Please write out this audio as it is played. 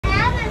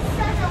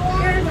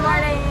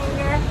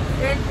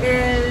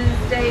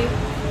is day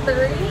 3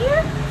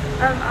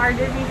 of our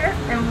Disney trip,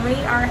 and we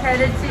are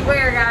headed to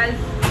where, guys?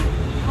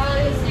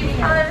 Hollywood Studios.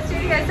 Hollywood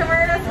Studios, so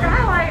we're in a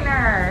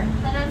Skyliner.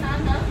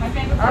 My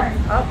favorite part.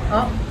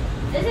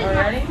 This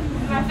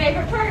is my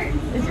favorite part.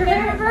 It's your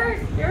favorite part?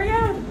 Here we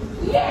go.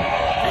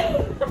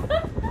 Yay!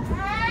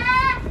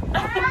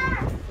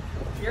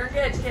 You're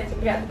good, kids.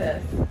 You got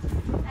this.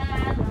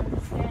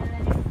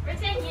 We're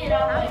taking it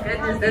all. How good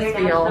does this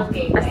feel?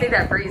 I see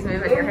that breeze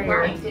moving your hair.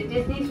 We're going to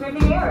Disney's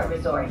Riviera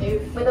Resort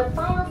with a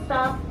final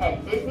stop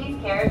at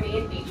Disney's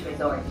Caribbean Beach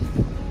Resort.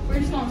 We're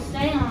just going to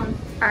stay on.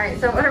 Alright,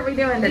 so what are we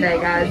doing today,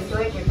 guys?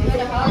 Go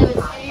to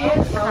Hollywood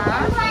Studios.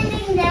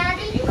 Finding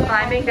Daddy.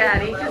 Finding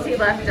Daddy, because he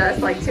left us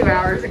like 2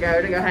 hours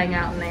ago to go hang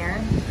out in there.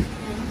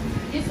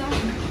 Do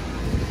something.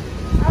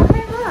 Oh,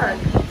 hey, look.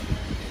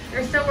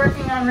 They're still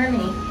working on Remy.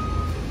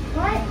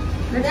 What?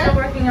 They're still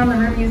working on the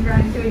Remy's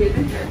Running Sweetie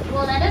picture.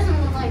 Well, that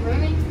doesn't look like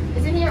Remy.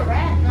 Isn't he a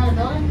rat, not a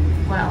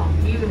building? Well,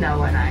 you know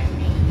what I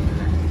mean.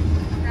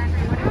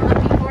 Exactly. What are you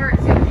looking forward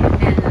to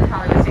in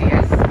Hollywood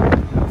Studios?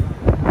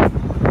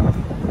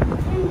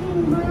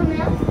 Drinking blue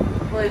milk.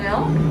 Blue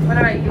milk? What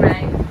about you,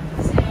 May?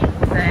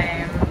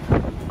 Same.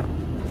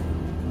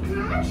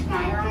 How much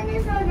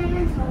Skyliners are there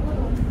in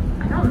total?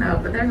 I don't know,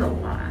 but there's a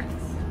lot.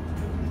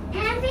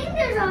 And I think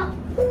there's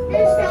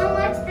so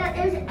much that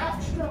there's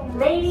extra ones.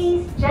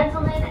 Ladies,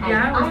 gentlemen, and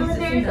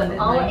islanders of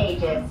all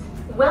ages,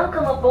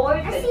 welcome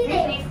aboard the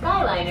Disney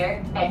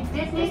Skyliner at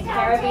Disney's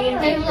Caribbean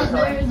Hey, Beach look,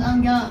 Resort. there's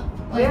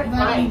We're running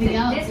flying the to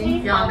galaxy.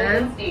 Disney's Y'all know?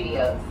 Hollywood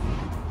Studios.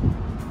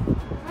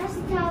 That's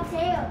the top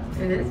tail.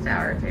 It is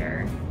Tower of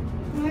Terror.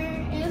 Where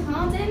is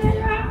Haunted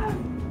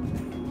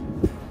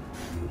Mansion?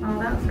 Oh,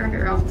 that was Wreck-It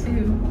Ralph 2.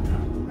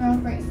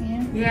 Ralph Breaks the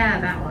End. Yeah,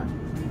 that one.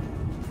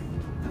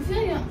 I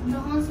feel like the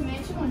Haunted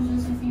Mansion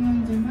was just a few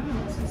minutes in front of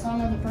us. It's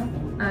all over purple.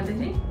 Did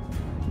you?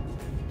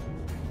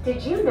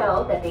 Did you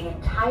know that the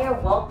entire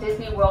Walt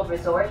Disney World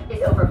Resort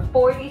is over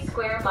 40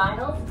 square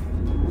miles?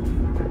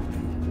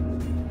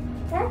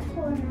 That's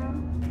cool now.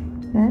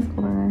 That's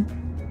cool there.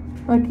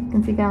 Look, you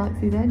can see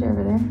Galaxy's Edge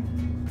over there.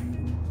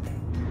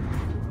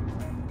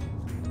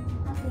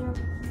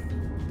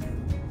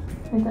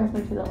 It's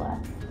over to the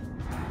left.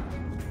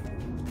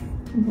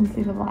 You can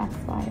see the black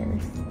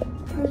spiders.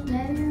 Where's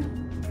Daddy?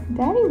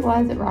 Daddy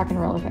was at Rock and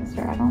Roller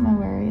Coaster. I don't know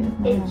where he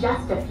is In now.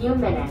 just a few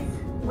minutes,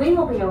 we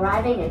will be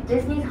arriving at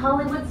Disney's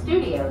Hollywood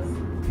Studios.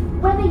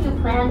 Whether you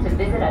plan to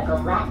visit a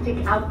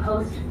galactic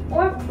outpost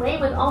or play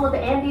with all of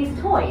Andy's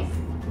toys,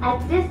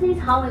 at Disney's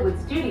Hollywood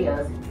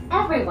Studios,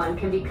 everyone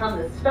can become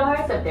the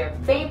stars of their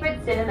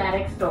favorite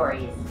cinematic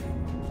stories.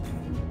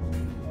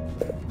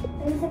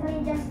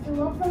 Basically just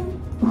two of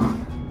them.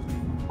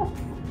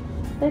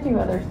 They do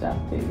other stuff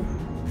too.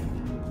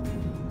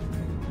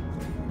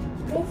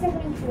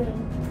 Basically three.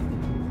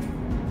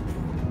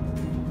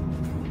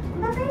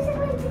 But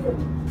basically two.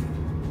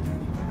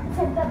 I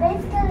said, but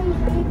basically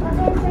three, but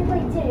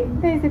basically two.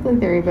 Basically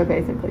 3, but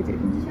basically 2.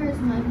 This hurts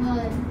my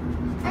butt.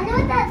 I know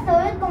what that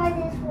third one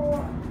is for.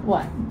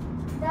 What?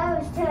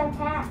 Those to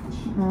attach.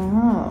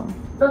 Oh.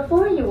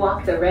 Before you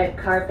walk the red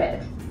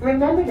carpet,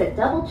 remember to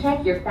double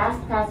check your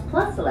FastPass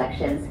Plus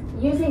selections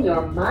using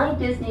your My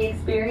Disney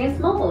Experience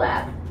mobile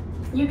app.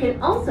 You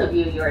can also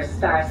view your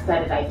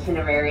star-studded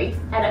itinerary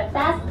at a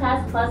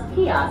FastPass Plus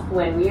kiosk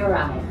when we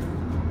arrive.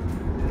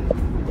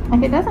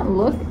 Like, it doesn't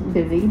look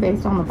busy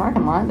based on the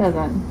parking lot, does it?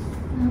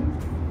 No.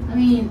 I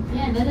mean,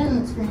 yeah, that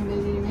doesn't scream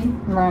busy to me.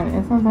 Right,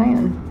 that's what I'm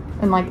saying.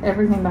 And like,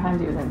 everything behind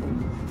you is empty.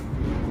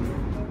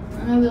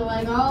 I know, but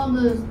like all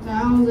those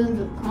thousands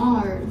of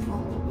cars. All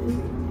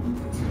busy.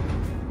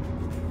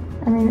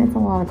 I mean, it's a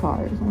lot of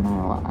cars, I'm not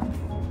gonna lie.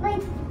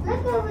 Like,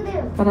 look over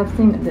there. But I've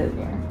seen it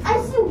busier.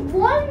 I see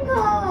one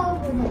car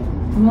over there.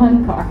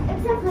 One car.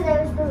 Except for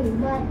those three,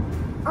 but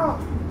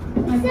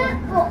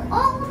except for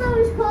all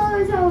those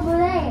cars over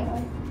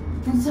there.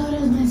 And so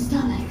does my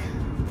stomach.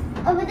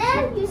 Over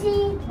there you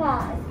see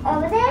cars.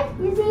 Over there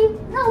you see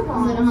no Is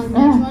cars. it a haunted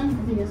mansion one?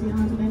 I think I see a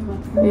haunted mansion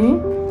one.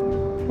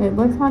 See? It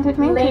looks haunted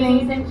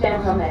Ladies mansion. and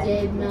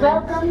gentlemen,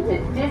 welcome to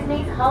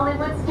Disney's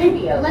Hollywood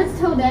Studios. Let's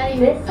tell Daddy.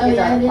 This Oh is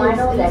yeah, our it is.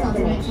 final It is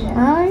haunted destination. mansion.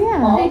 Oh,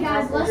 yeah. Hey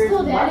guys, let's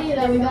tell Daddy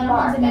that we got a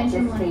haunted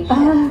mansion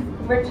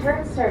one.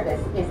 Return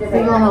service is So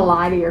you want to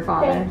lie to your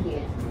father? Thank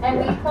you. And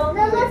we hope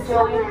No, you let's enjoy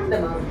tell him. the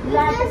most We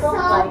magical just saw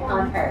flight one.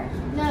 on Earth.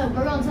 No,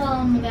 we're gonna tell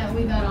him that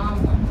we got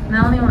on one.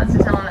 Melanie wants to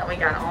tell him that we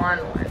got on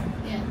one.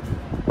 Yeah.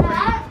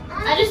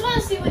 I I just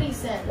want to see what he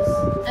says,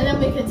 and then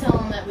we can tell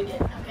him that we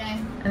did. Okay.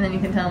 And then you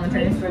can tell him the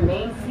Please truth.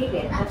 remain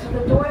seated until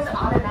the doors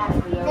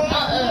automatically open.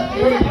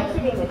 Uh-oh. When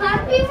exiting the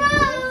Happy cabin,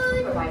 Road!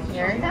 supervise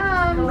Here it children,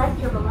 comes. collect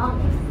your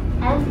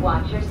belongings, and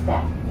watch your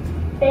step.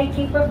 Thank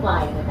you for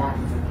flying with us.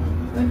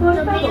 Por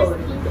favor,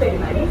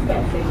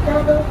 permanezcan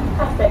sentados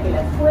hasta que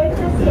las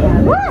puertas se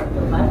abran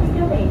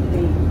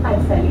automáticamente.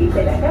 Al salir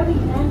de la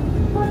cabina,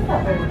 por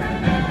favor.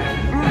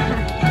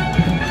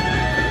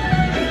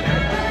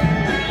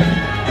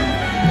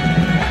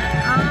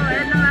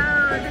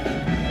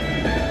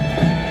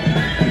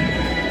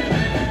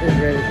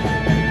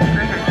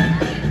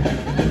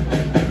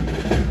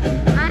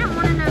 I don't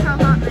want to know how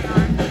hot they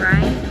are.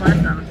 Right?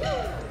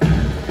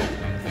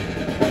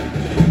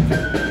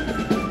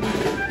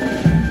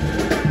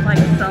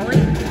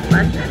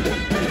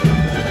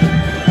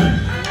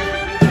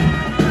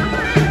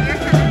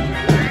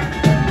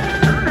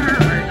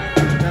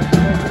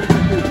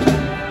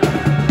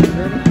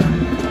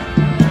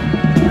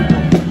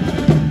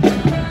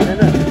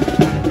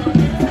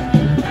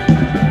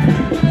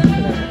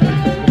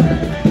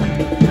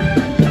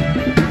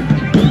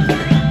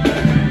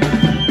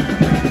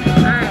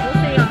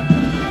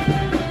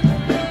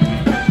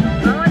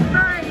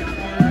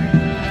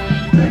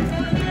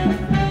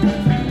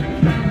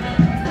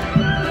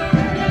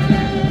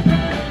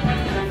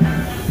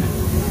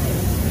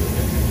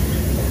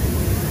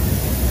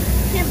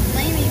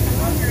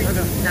 We're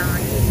gonna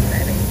die,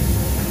 baby.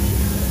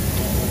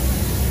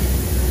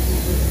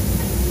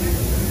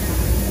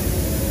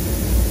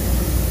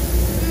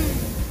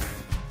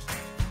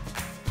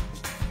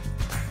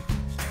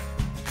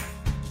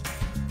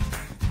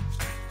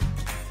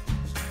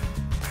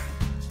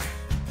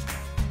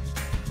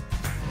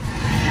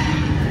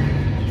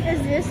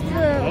 Is this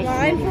the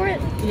line for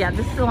it? Yeah,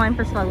 this is the line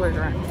for Smuggler's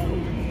Run.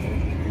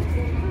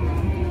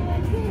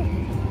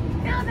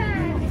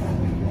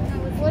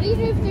 What do you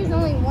do if there's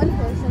only one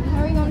person?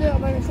 How are you gonna do it all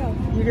by yourself?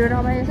 You do it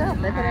all by yourself.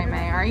 All right,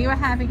 May. Are you a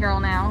happy girl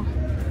now?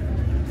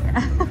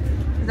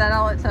 Is that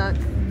all it took?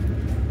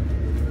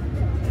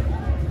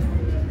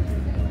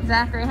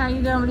 Zachary, how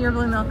you doing with your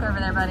blue milk over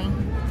there, buddy?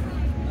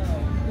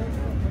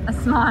 A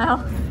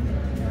smile.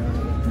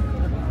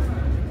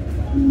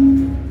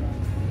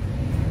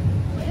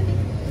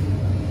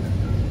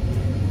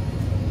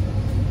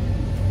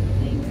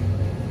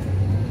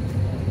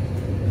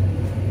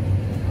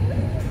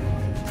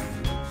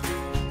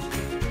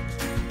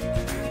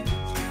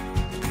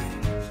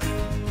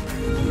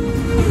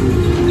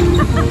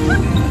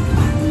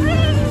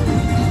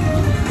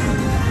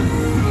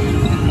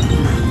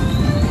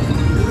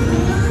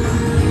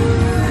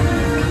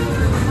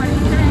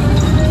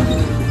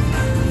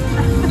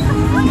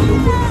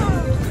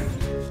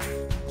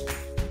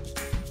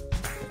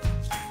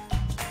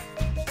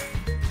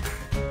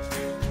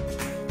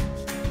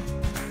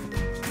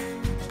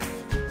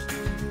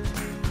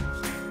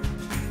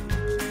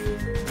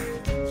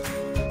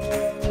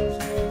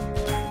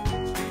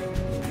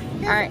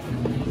 All right.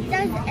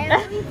 Does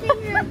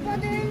everything have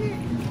butter in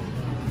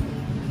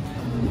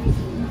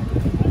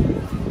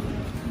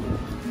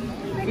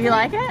it? You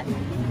like it?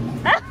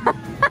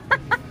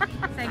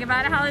 Say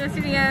goodbye to Hollywood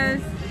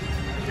Studios.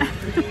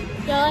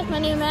 You like my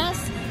new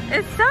mask?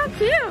 It's so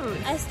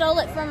cute. I stole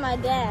it from my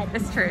dad.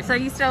 It's true. So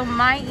you stole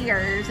my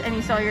ears and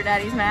you stole your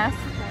daddy's mask?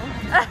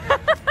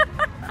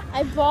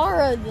 I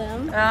borrowed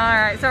them. All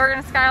right, so we're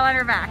gonna skyline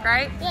her back,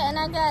 right? Yeah, and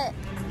I got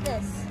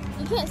this.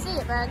 You can't see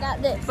it, but I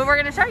got this. But we're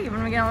gonna show you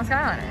when we get on the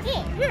skyliner.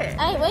 Yeah.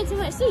 I ate way too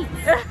much seats.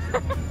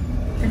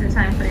 Is it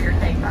time for your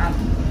cake pop?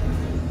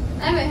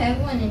 I haven't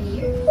had one in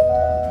years.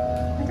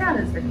 I doubt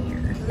it's been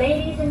years.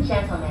 Ladies and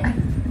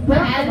gentlemen,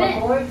 welcome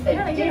aboard the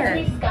Yeah,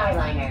 Disney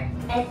Skyliner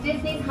at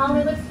Disney's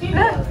Hollywood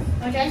Studios.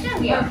 Which I should We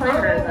be are on on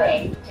flavor is our that?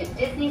 way to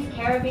Disney's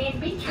Caribbean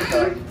Beach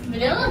Resort.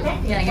 vanilla.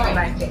 Connecting Yeah, give me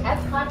flights to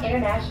Epcot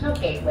International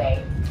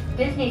Gateway,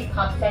 Disney's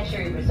Pop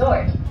Century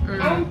Resort,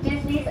 and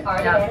Disney's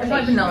Art Yeah, of it's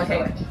like Animation vanilla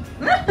Resort. cake.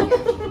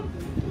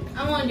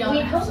 I want y'all.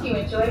 We hope you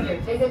enjoyed your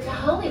visit to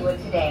Hollywood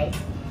today.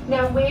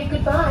 Now wave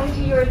goodbye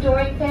to your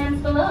adoring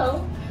fans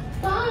below.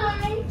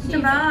 Bye!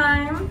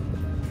 Goodbye.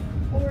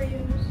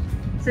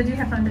 Oreos. So did you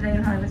have fun today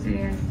in Hollywood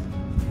Studios?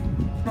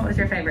 What was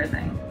your favorite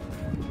thing?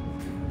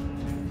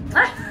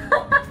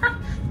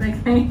 The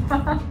cake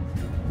pop.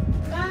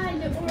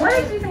 What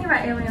did you think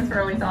about Alien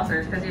Swirling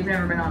Saucers? Because you've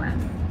never been on it.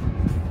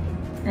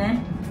 Eh?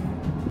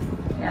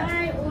 Yeah.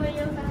 Bye,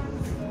 Oreo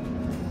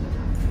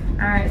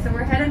fans. Alright, so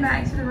we're headed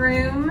back to the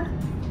room.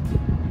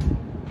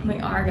 We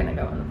are gonna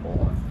go in the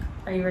pool.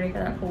 Are you ready for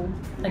that pool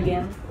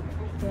again?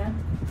 Yeah?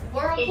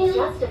 In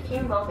just a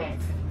few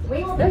moments,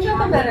 we will Don't be you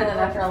feel better than traveling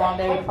after a long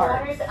day at the park?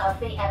 headwaters of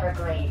the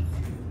Everglades.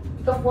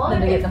 The water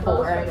Than to get in that the pool,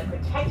 flows right? from the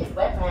protected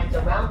wetlands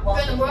around Walt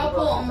The Disney whirlpool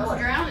World almost Resort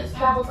drowned us.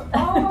 travels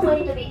all the way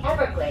to the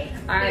Everglades.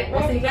 Alright, the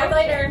we'll see you guys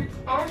Atlantic later.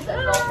 Ocean, and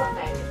the Gulf of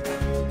Mexico.